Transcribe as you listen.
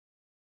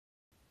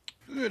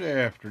Good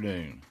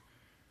afternoon.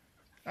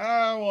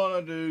 I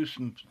want to do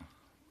some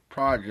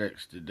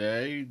projects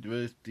today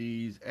with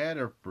these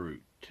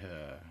Adafruit.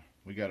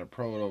 We got a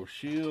Proto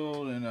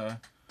Shield and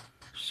a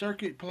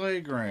Circuit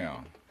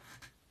Playground.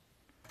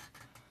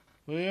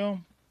 Well,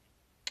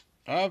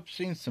 I've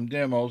seen some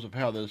demos of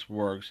how this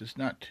works. It's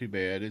not too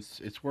bad.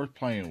 It's worth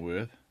playing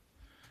with.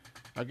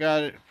 I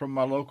got it from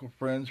my local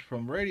friends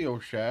from Radio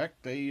Shack.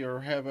 They are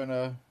having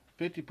a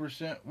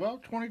 50%, well,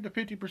 20 to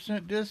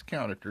 50%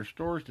 discount at their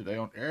stores today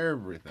on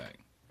everything.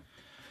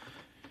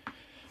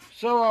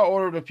 So I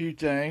ordered a few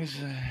things,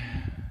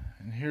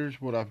 and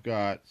here's what I've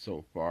got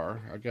so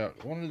far. I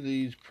got one of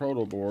these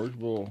proto boards.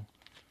 We'll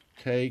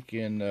take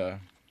and as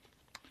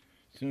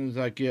soon as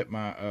I get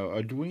my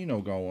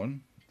Arduino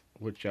going,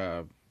 which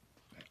I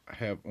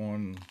have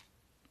on.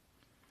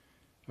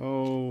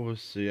 Oh,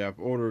 let's see. I've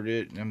ordered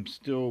it, and I'm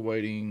still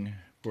waiting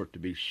for it to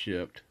be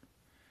shipped.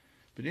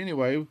 But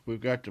anyway, we've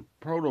got the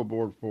proto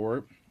board for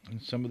it,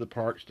 and some of the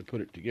parts to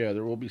put it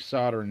together. We'll be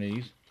soldering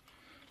these.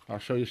 I'll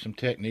show you some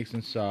techniques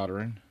in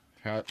soldering,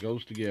 how it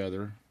goes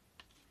together,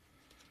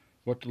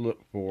 what to look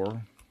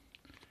for,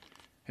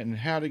 and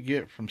how to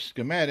get from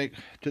schematic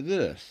to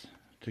this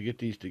to get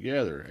these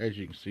together. As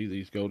you can see,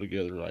 these go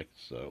together like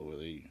so.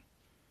 They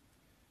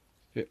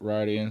fit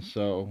right in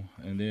so,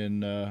 and then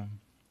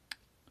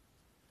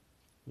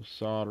we'll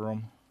solder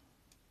them.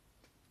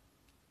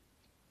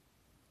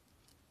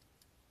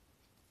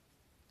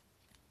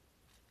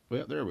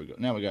 Well, there we go.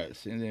 Now we got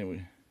it, and then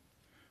we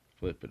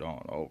flip it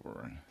on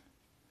over and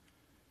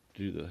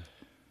do the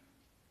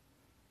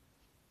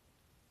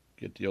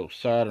get the old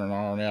soldering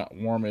iron out,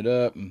 warm it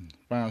up, and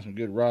find some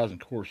good rosin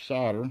core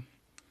solder.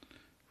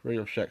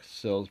 Radio Shack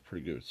sells a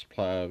pretty good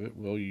supply of it.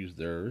 We'll use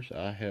theirs.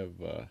 I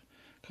have a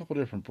couple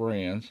different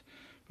brands,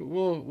 but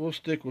we'll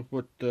stick with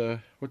what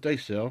they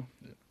sell.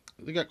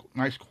 They got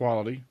nice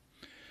quality.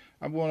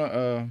 I'm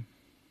gonna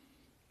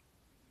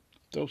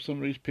throw some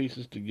of these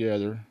pieces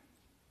together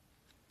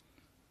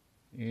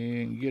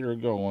and get her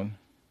going.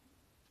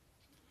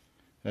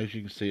 As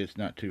you can see, it's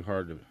not too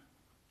hard to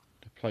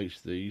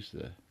place these.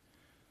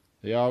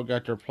 They all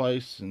got their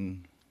place,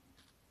 and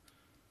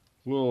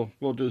we'll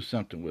do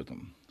something with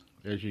them.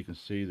 As you can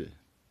see, that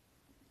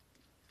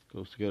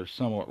goes together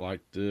somewhat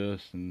like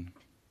this, and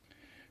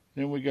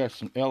then we got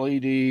some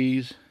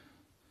LEDs.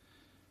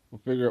 We'll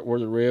figure out where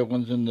the red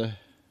ones and the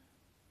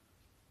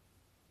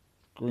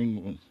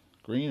green ones,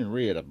 green and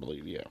red, I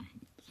believe. Yeah.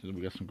 So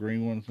we got some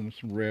green ones and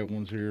some red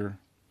ones here.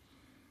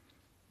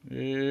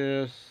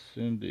 Yes,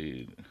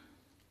 indeed.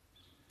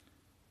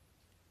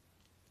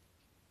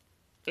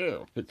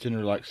 Yeah, fits in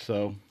there like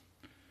so.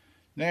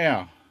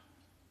 Now,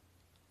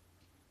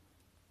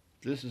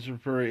 this is a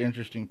very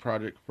interesting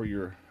project for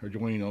your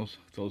Arduinos.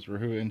 Those who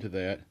are into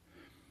that.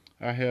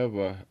 I have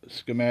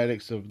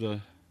schematics of the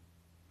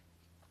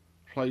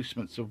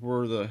placements of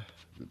where the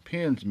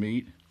pins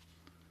meet.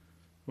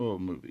 We'll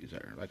move these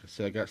there. Like I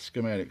said, I got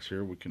schematics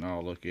here we can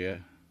all look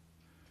at.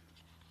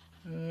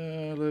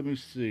 Let me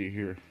see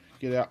here.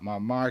 Get out my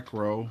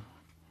micro.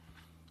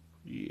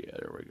 Yeah,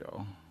 there we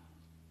go.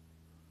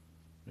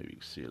 Maybe you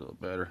can see a little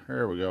better.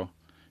 There we go.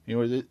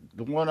 Anyway,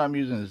 the one I'm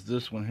using is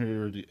this one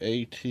here, the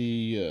AT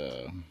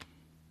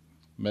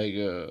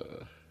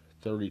Mega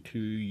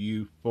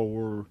 32U4.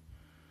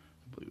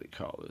 I believe they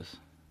call this.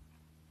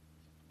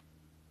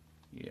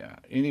 Yeah.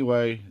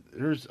 Anyway,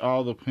 there's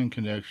all the pin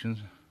connections.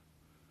 A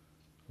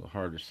little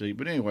hard to see,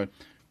 but anyway,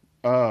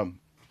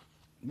 um,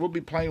 we'll be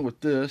playing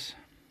with this,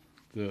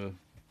 the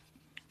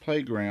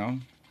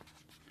playground,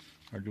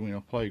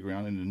 Arduino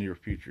playground, in the near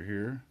future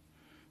here.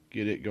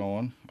 Get it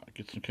going.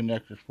 Get some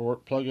connectors for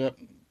it. Plug up.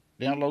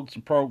 Download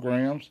some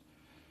programs.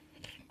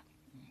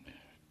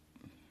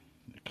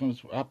 It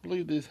comes. I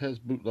believe this has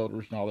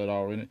bootloaders and all that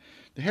all in it.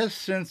 It has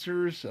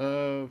sensors.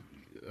 You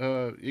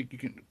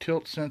can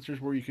tilt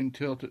sensors where you can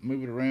tilt it,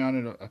 move it around,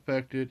 and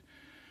affect it.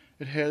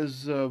 It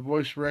has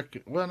well,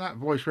 not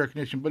voice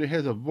recognition, but it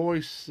has a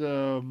voice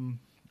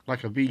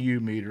like a VU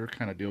meter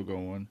kind of deal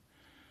going.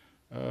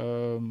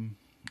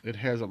 It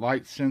has a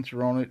light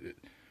sensor on it. It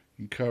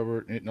can cover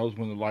it, and it knows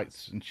when the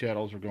lights and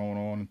shadows are going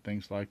on and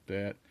things like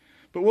that.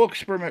 But we'll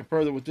experiment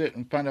further with it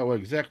and find out what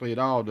exactly it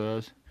all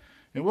does.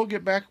 And we'll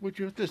get back with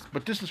you with this.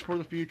 But this is for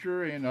the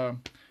future,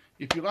 and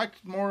if you like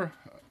more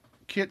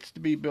kits to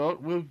be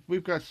built,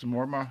 we've got some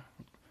more. My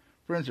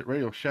friends at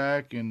Radio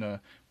Shack and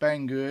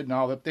Banggood and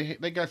all that,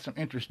 they got some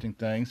interesting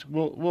things.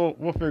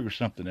 We'll figure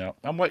something out.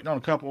 I'm waiting on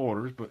a couple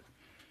orders, but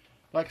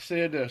like I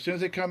said, as soon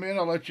as they come in,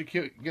 I'll let you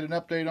get an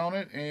update on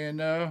it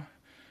and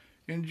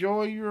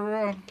enjoy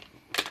your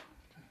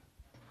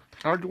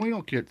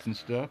Arduino kits and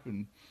stuff.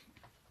 And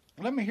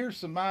let me hear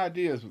some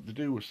ideas what to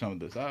do with some of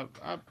this. I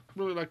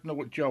really like to know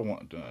what y'all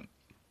want done.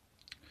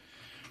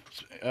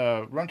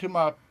 Run to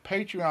my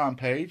Patreon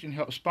page and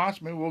help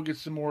sponsor me. We'll get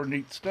some more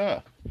neat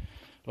stuff.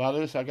 A lot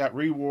of this, I got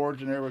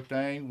rewards and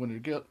everything. When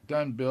it get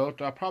done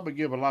built, I'll probably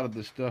give a lot of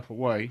this stuff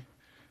away.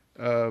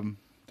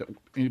 That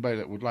anybody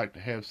that would like to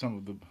have some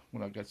of the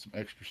when I got some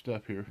extra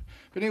stuff here.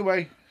 But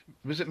anyway,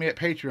 visit me at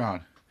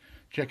Patreon.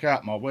 Check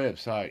out my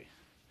website.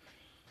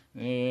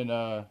 And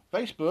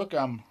Facebook,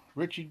 I'm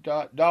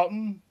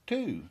Richie.Dalton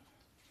 2.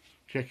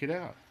 Check it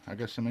out. I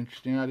got some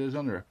interesting ideas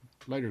on there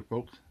later,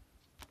 folks.